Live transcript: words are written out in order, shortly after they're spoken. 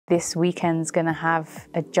This weekend's gonna have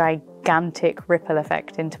a gigantic ripple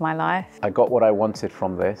effect into my life. I got what I wanted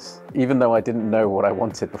from this, even though I didn't know what I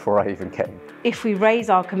wanted before I even came. If we raise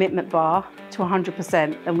our commitment bar to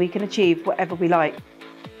 100%, then we can achieve whatever we like.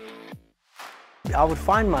 I would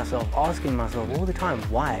find myself asking myself all the time,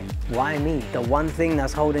 why? Why me? The one thing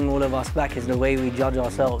that's holding all of us back is the way we judge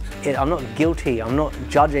ourselves. I'm not guilty, I'm not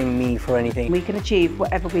judging me for anything. We can achieve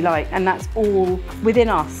whatever we like, and that's all within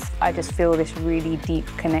us. I just feel this really deep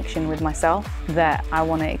connection with myself that I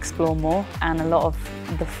want to explore more, and a lot of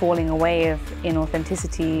the falling away of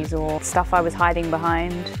inauthenticities or stuff I was hiding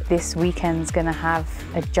behind. This weekend's gonna have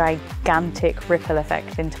a gigantic ripple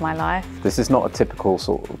effect into my life. This is not a typical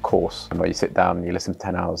sort of course where you sit down and you listen for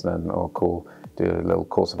 10 hours and then, oh cool, do a little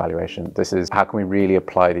course evaluation. This is how can we really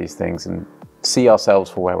apply these things and see ourselves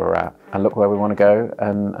for where we're at and look where we want to go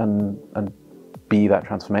and be that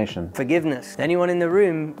transformation. Forgiveness. Anyone in the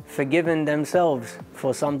room forgiven themselves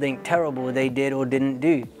for something terrible they did or didn't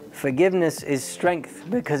do? Forgiveness is strength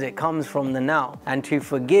because it comes from the now. And to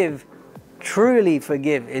forgive, truly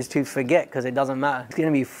forgive, is to forget because it doesn't matter. It's going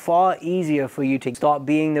to be far easier for you to start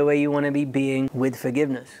being the way you want to be being with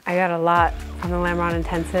forgiveness. I got a lot from the LAMRON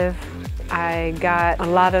Intensive. I got a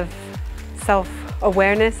lot of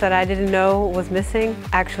self-awareness that I didn't know was missing.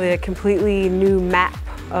 Actually, a completely new map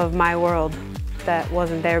of my world that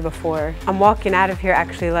wasn't there before. I'm walking out of here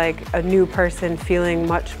actually like a new person, feeling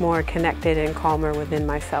much more connected and calmer within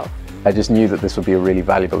myself. I just knew that this would be a really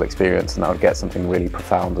valuable experience and I would get something really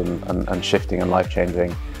profound and shifting and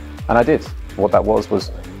life-changing. And I did. What that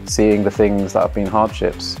was seeing the things that have been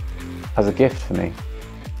hardships as a gift for me.